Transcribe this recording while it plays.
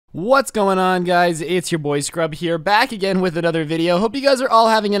What's going on, guys? It's your boy Scrub here, back again with another video. Hope you guys are all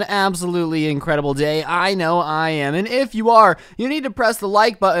having an absolutely incredible day. I know I am, and if you are, you need to press the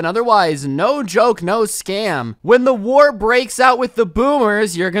like button, otherwise, no joke, no scam. When the war breaks out with the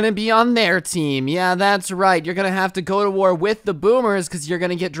boomers, you're gonna be on their team. Yeah, that's right, you're gonna have to go to war with the boomers because you're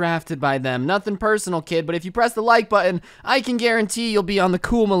gonna get drafted by them. Nothing personal, kid, but if you press the like button, I can guarantee you'll be on the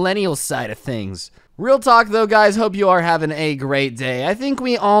cool millennial side of things. Real talk though, guys, hope you are having a great day. I think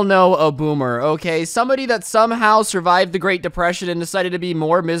we all know a boomer, okay? Somebody that somehow survived the Great Depression and decided to be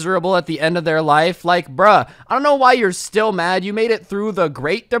more miserable at the end of their life. Like, bruh, I don't know why you're still mad. You made it through the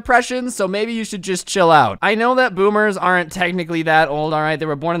Great Depression, so maybe you should just chill out. I know that boomers aren't technically that old, alright? They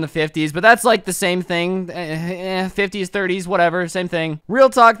were born in the 50s, but that's like the same thing. 50s, 30s, whatever, same thing.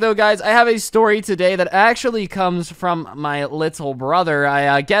 Real talk though, guys, I have a story today that actually comes from my little brother.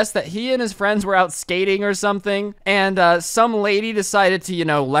 I guess that he and his friends were out skating or something, and some lady decided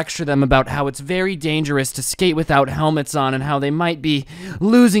to, lecture them about how it's very dangerous to skate without helmets on and how they might be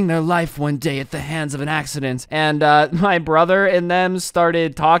losing their life one day at the hands of an accident. And my brother and them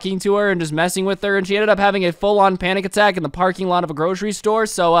started talking to her and just messing with her, and she ended up having a full-on panic attack in the parking lot of a grocery store.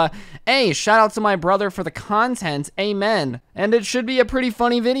 So, hey, shout out to my brother for the content. Amen. And it should be a pretty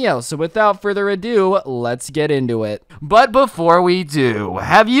funny video. So without further ado, let's get into it. But before we do,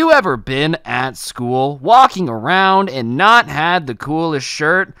 have you ever been at school, walking around and not had the coolest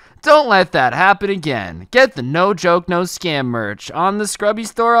shirt? Don't let that happen again. Get the No Joke, No Scam merch on the Scrubby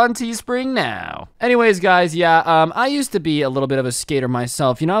store on Teespring now. Anyways, guys, yeah, I used to be a little bit of a skater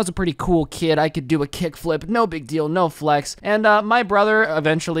myself. I was a pretty cool kid. I could do a kickflip, no big deal, no flex. And my brother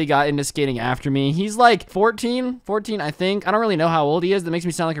eventually got into skating after me. He's like 14, I think. I don't really know how old he is. That makes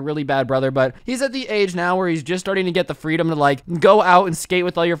me sound like a really bad brother, but he's at the age now where he's just starting to get the freedom to like go out and skate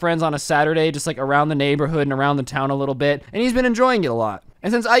with all your friends on a Saturday, just like around the neighborhood and around the town a little bit. And he's been enjoying it a lot.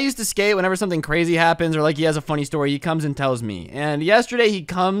 And since I used to skate, whenever something crazy happens or like he has a funny story, he comes and tells me. And yesterday he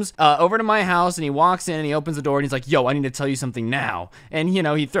comes over to my house and he walks in and he opens the door and he's like, yo, I need to tell you something now. And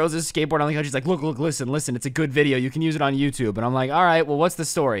he throws his skateboard on the couch. He's like, look, listen, it's a good video. You can use it on YouTube. And I'm like, all right, well, what's the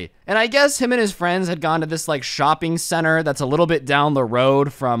story? And I guess him and his friends had gone to this like shopping center that's a little bit down the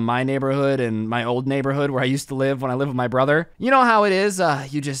road from my neighborhood and my old neighborhood where I used to live when I lived with my brother. You know how it is.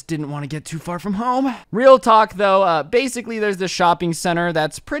 You just didn't want to get too far from home. Real talk though, basically there's this shopping center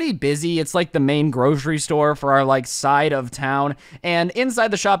that's pretty busy. It's like the main grocery store for our like side of town, and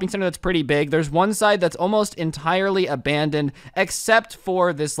inside the shopping center that's pretty big, there's one side that's almost entirely abandoned except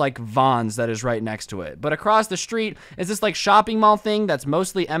for this like Vons that is right next to it. But across the street is this like shopping mall thing that's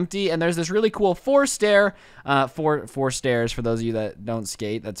mostly empty, and there's this really cool four stairs for those of you that don't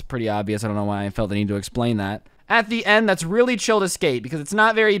skate. That's pretty obvious. I don't know why I felt the need to explain that. At the end, that's really chill to skate because it's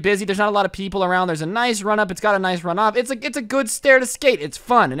not very busy. There's not a lot of people around. There's a nice run up. It's got a nice run off. It's a good stair to skate. It's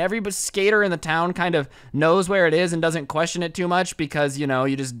fun, and every skater in the town kind of knows where it is and doesn't question it too much because,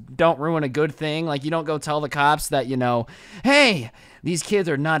 you just don't ruin a good thing. Like, you don't go tell the cops that, hey, these kids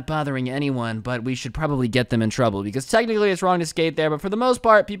are not bothering anyone, but we should probably get them in trouble because technically it's wrong to skate there, but for the most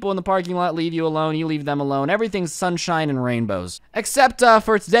part, people in the parking lot leave you alone, you leave them alone. Everything's sunshine and rainbows. Except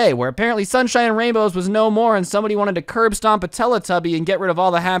for today, where apparently sunshine and rainbows was no more and somebody wanted to curb stomp a Teletubby and get rid of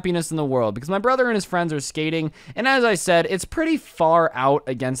all the happiness in the world because my brother and his friends are skating, and as I said, it's pretty far out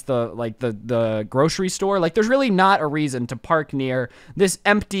against the grocery store. Like, there's really not a reason to park near this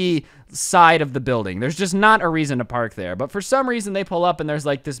empty side of the building. There's just not a reason to park there, but for some reason they pull up and there's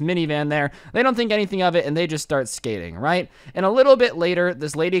like this minivan there. They don't think anything of it and they just start skating, right? And a little bit later,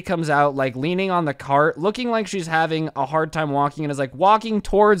 this lady comes out like leaning on the cart, looking like she's having a hard time walking, and is like walking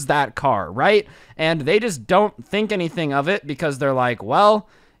towards that car, right? And they just don't think anything of it because they're like, well,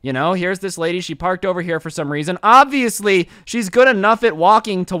 here's this lady. She parked over here for some reason. Obviously, she's good enough at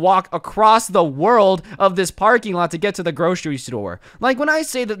walking to walk across the world of this parking lot to get to the grocery store. Like, when I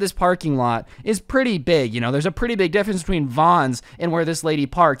say that this parking lot is pretty big, there's a pretty big difference between Vons and where this lady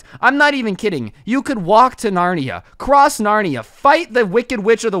parked. I'm not even kidding. You could walk to Narnia, cross Narnia, fight the Wicked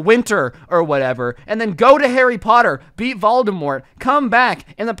Witch of the Winter or whatever, and then go to Harry Potter, beat Voldemort, come back,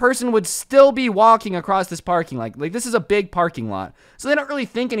 and the person would still be walking across this parking lot. Like, this is a big parking lot. So they don't really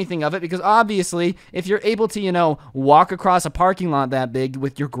think anything of it because obviously if you're able to, walk across a parking lot that big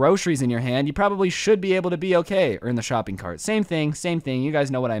with your groceries in your hand, you probably should be able to be okay, or in the shopping cart. Same thing. You guys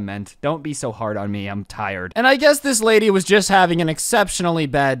know what I meant. Don't be so hard on me. I'm tired. And I guess this lady was just having an exceptionally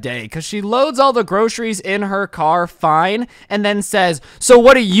bad day because she loads all the groceries in her car fine and then says, so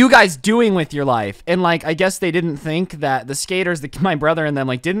what are you guys doing with your life? And like, I guess they didn't think that the skaters, my brother and them,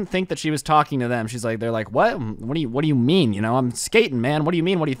 like, didn't think that she was talking to them. She's like, they're like, what do you mean? I'm skating, man. What do you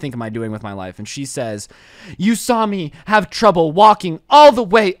mean? what do you think am I doing with my life? And she says, you saw me have trouble walking all the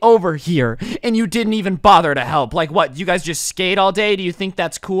way over here, and you didn't even bother to help. Like, what, you guys just skate all day? Do you think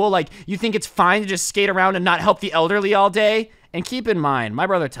that's cool? Like, you think it's fine to just skate around and not help the elderly all day? And keep in mind, my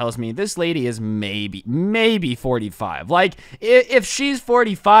brother tells me this lady is maybe 45. Like, if she's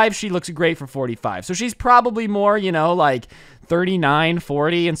 45, she looks great for 45. So she's probably more, you know, like 39,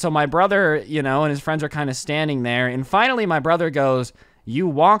 40. And so my brother, you know, and his friends are kind of standing there. And finally, my brother goes, you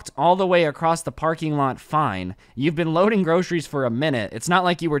walked all the way across the parking lot fine. You've been loading groceries for a minute. It's not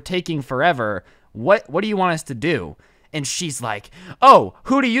like you were taking forever. What do you want us to do? And she's like, oh,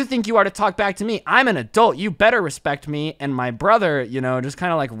 who do you think you are to talk back to me? I'm an adult. You better respect me. And my brother, you know, just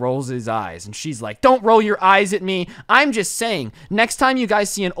kind of like rolls his eyes. And she's like, don't roll your eyes at me. I'm just saying, next time you guys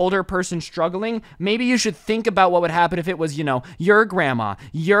see an older person struggling, maybe you should think about what would happen if it was, you know, your grandma,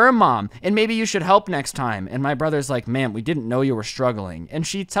 your mom, and maybe you should help next time. And my brother's like, man, we didn't know you were struggling. And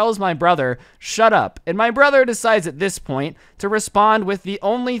she tells my brother, shut up. And my brother decides at this point to respond with the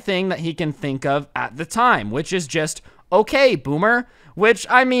only thing that he can think of at the time, which is just, okay, boomer. Which,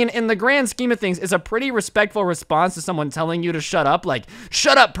 I mean, in the grand scheme of things, is a pretty respectful response to someone telling you to shut up. Like,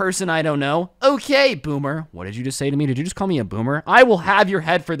 shut up, person I don't know. Okay, boomer. What did you just say to me? Did you just call me a boomer? I will have your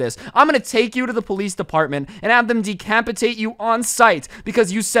head for this. I'm gonna take you to the police department and have them decapitate you on sight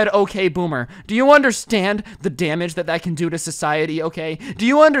because you said, okay, boomer. Do you understand the damage that that can do to society, okay? Do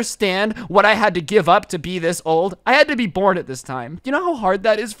you understand what I had to give up to be this old? I had to be born at this time. Do you know how hard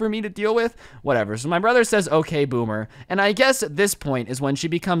that is for me to deal with? Whatever. So my brother says, okay, boomer. And I guess at this point is when she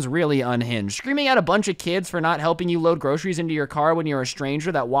becomes really unhinged, screaming at a bunch of kids for not helping you load groceries into your car when you're a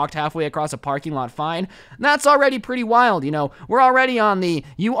stranger that walked halfway across a parking lot fine. That's already pretty wild, you know. We're already on the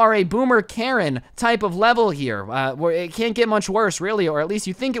you are a boomer Karen type of level here, where it can't get much worse, really, or at least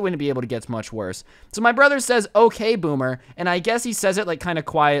you think it wouldn't be able to get much worse. So my brother says, okay, boomer, and I guess he says it like kind of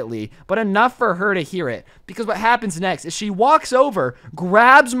quietly, but enough for her to hear it, because what happens next is she walks over,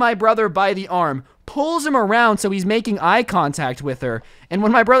 grabs my brother by the arm, pulls him around so he's making eye contact with her. And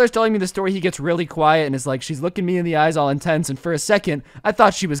when my brother's telling me the story, he gets really quiet and is like, she's looking me in the eyes all intense, and for a second, I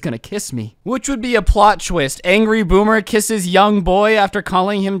thought she was gonna kiss me. Which would be a plot twist. Angry boomer kisses young boy after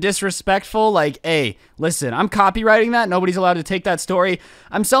calling him disrespectful. Like, hey, listen, I'm copywriting that. Nobody's allowed to take that story.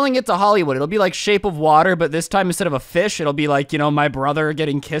 I'm selling it to Hollywood. It'll be like Shape of Water, but this time instead of a fish, it'll be like, you know, my brother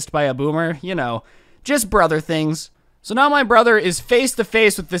getting kissed by a boomer. You know, just brother things. So now my brother is face to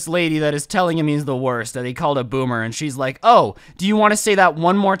face with this lady that is telling him he's the worst, that he called a boomer, and she's like, oh, do you want to say that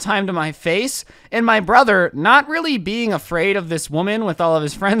one more time to my face? And my brother, not really being afraid of this woman with all of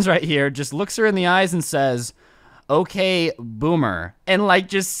his friends right here, just looks her in the eyes and says, okay, boomer, and like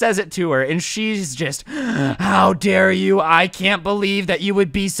just says it to her, and she's just, how dare you? I can't believe that you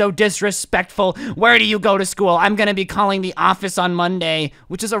would be so disrespectful. Where do you go to school? I'm gonna be calling the office on Monday,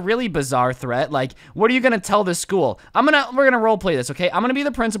 which is a really bizarre threat. Like, what are you gonna tell the school? We're gonna role play this, okay? I'm gonna be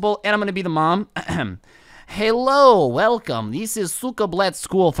the principal and I'm gonna be the mom. Hello, welcome. This is Sukablet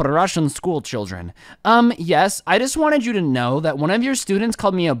School for Russian school children. Yes, I just wanted you to know that one of your students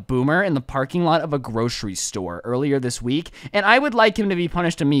called me a boomer in the parking lot of a grocery store earlier this week, and I would like him to be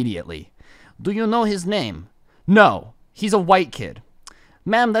punished immediately. Do you know his name? No, he's a white kid.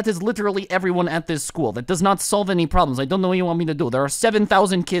 Ma'am, that is literally everyone at this school. That does not solve any problems. I don't know what you want me to do. There are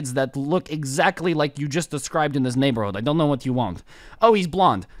 7,000 kids that look exactly like you just described in this neighborhood. I don't know what you want. Oh, he's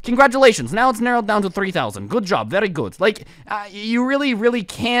blonde. Congratulations. Now it's narrowed down to 3,000. Good job. Very good. Like, you really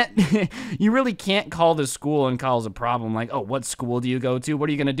can't, you really can't call the school and cause a problem. Like, oh, what school do you go to? What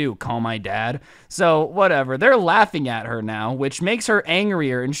are you going to do? Call my dad? So, whatever. They're laughing at her now, which makes her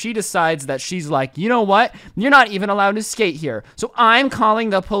angrier, and she decides that she's like, you know what? You're not even allowed to skate here. So I'm calling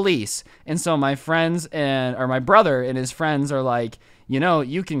the police. And so my friends or my brother and his friends are like, you know,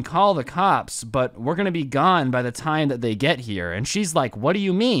 you can call the cops, but we're gonna be gone by the time that they get here. And she's like, what do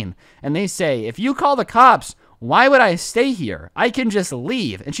you mean? And they say, if you call the cops, why would I stay here? I can just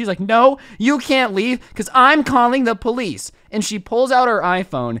leave. And she's like, no, you can't leave because I'm calling the police. And she pulls out her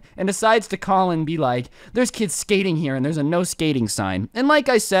iPhone and decides to call and be like, there's kids skating here and there's a no skating sign. And like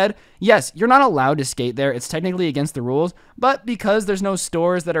I said, yes, you're not allowed to skate there. It's technically against the rules, but because there's no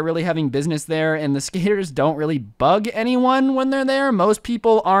stores that are really having business there and the skaters don't really bug anyone when they're there, most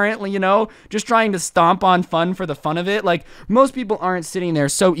people aren't, you know, just trying to stomp on fun for the fun of it. Like, most people aren't sitting there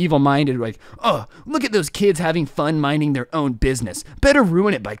so evil-minded like, oh, look at those kids having fun minding their own business. Better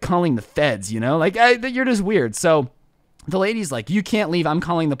ruin it by calling the feds, you know? Like, you're just weird. So the lady's like, you can't leave, I'm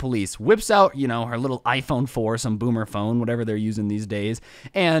calling the police. Whips out, you know, her little iPhone 4, some boomer phone, whatever they're using these days,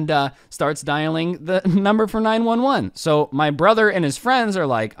 and starts dialing the number for 911. So my brother and his friends are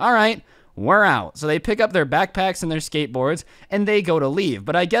like, all right, we're out. So they pick up their backpacks and their skateboards and they go to leave.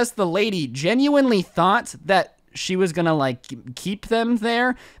 But I guess the lady genuinely thought that she was gonna like keep them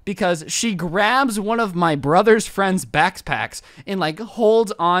there, because she grabs one of my brother's friend's backpacks and like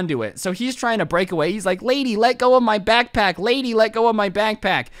holds onto it. So he's trying to break away. He's like, lady, let go of my backpack. Lady, let go of my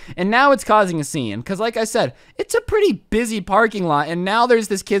backpack. And now it's causing a scene, because like I said, it's a pretty busy parking lot, and now there's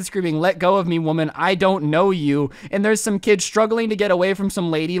this kid screaming, let go of me, woman, I don't know you. And there's some kid struggling to get away from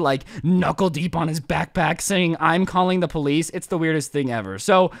some lady, like knuckle deep on his backpack saying, I'm calling the police. It's the weirdest thing ever.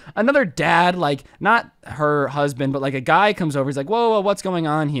 So another dad, like not her husband, but like a guy comes over. He's like, whoa, what's going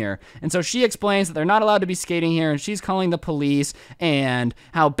on here? And so she explains that they're not allowed to be skating here, and she's calling the police, and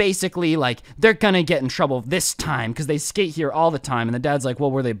how basically like they're gonna get in trouble this time because they skate here all the time. And the dad's like, well,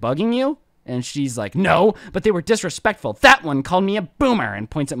 were they bugging you? And she's like, no, but they were disrespectful. That one called me a boomer, and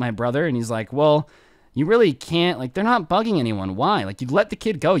points at my brother. And he's like, well, you really can't, like, they're not bugging anyone. Why? Like, you let the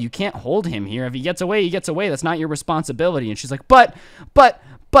kid go. You can't hold him here. If he gets away, he gets away. That's not your responsibility. And she's like, but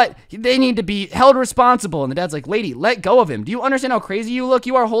they need to be held responsible. And the dad's like, lady, let go of him. Do you understand how crazy you look?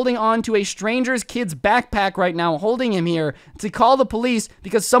 You are holding on to a stranger's kid's backpack right now, holding him here to call the police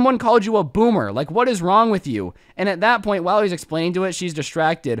because someone called you a boomer. Like, what is wrong with you? And at that point, while he's explaining to it, she's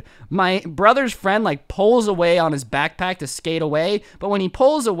distracted. My brother's friend, like, pulls away on his backpack to skate away. But when he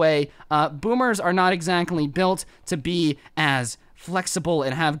pulls away, boomers are not exactly built to be as flexible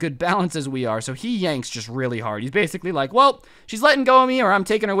and have good balance as we are, so he yanks just really hard. He's basically like, well, she's letting go of me or I'm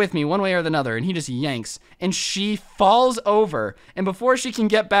taking her with me one way or another, and he just yanks, and she falls over, and before she can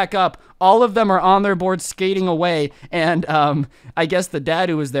get back up, all of them are on their board skating away, and I guess the dad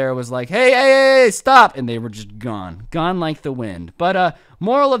who was there was like, hey, stop, and they were just gone like the wind. But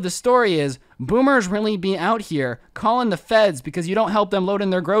moral of the story is, boomers really be out here calling the feds because you don't help them load in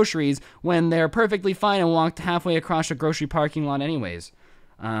their groceries when they're perfectly fine and walked halfway across a grocery parking lot anyways.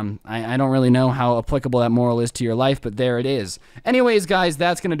 I don't really know how applicable that moral is to your life, but there it is. Anyways, guys,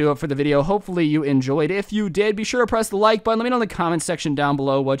 that's going to do it for the video. Hopefully you enjoyed. If you did, be sure to press the like button. Let me know in the comments section down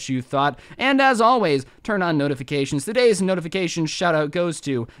below what you thought. And as always, turn on notifications. Today's notification shout out goes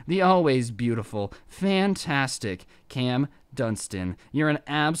to the always beautiful, fantastic Cam Dunstan. You're an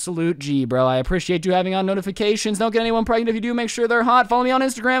absolute G, bro. I appreciate you having on notifications. Don't get anyone pregnant. If you do, make sure they're hot. Follow me on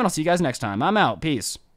Instagram, and I'll see you guys next time. I'm out. Peace.